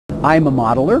I'm a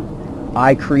modeler.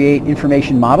 I create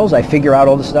information models. I figure out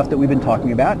all the stuff that we've been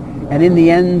talking about. And in the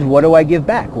end, what do I give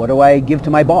back? What do I give to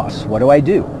my boss? What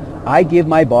do? I give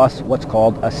my boss what's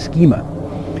called a schema.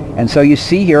 And so you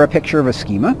see here a picture of a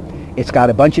schema. It's got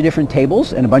a bunch of different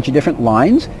tables and a bunch of different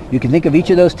lines. You can think of each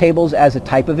of those tables as a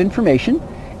type of information,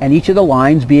 and each of the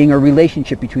lines being a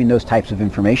relationship between those types of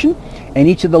information, and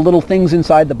each of the little things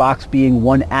inside the box being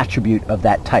one attribute of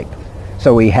that type.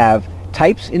 So we have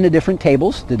types in the different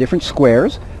tables, the different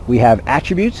squares. We have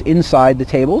attributes inside the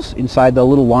tables, inside the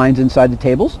little lines inside the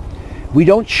tables. We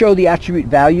don't show the attribute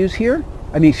values here.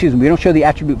 We don't show the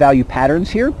attribute value patterns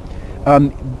here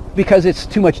because it's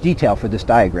too much detail for this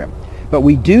diagram. But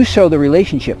we do show the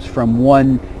relationships from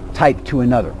one type to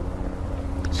another.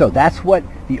 So that's what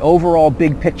the overall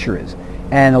big picture is.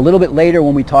 And a little bit later,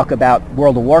 when we talk about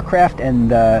World of Warcraft and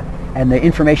the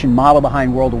information model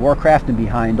behind World of Warcraft and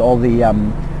behind all the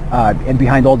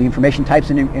information types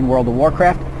in World of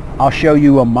Warcraft, I'll show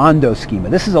you a Mondo schema.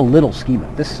 This is a little schema.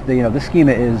 This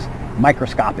schema is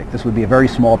microscopic. This would be a very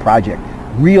small project.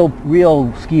 Real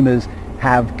schemas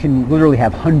can literally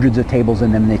have hundreds of tables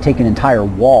in them, and they take an entire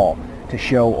wall to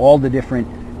show all the different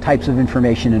types of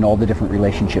information and all the different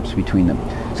relationships between them.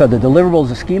 So the deliverable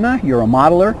is a schema. You're a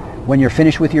modeler. When you're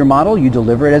finished with your model, you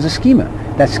deliver it as a schema.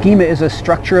 That schema is a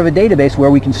structure of a database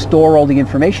where we can store all the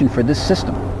information for this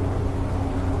system.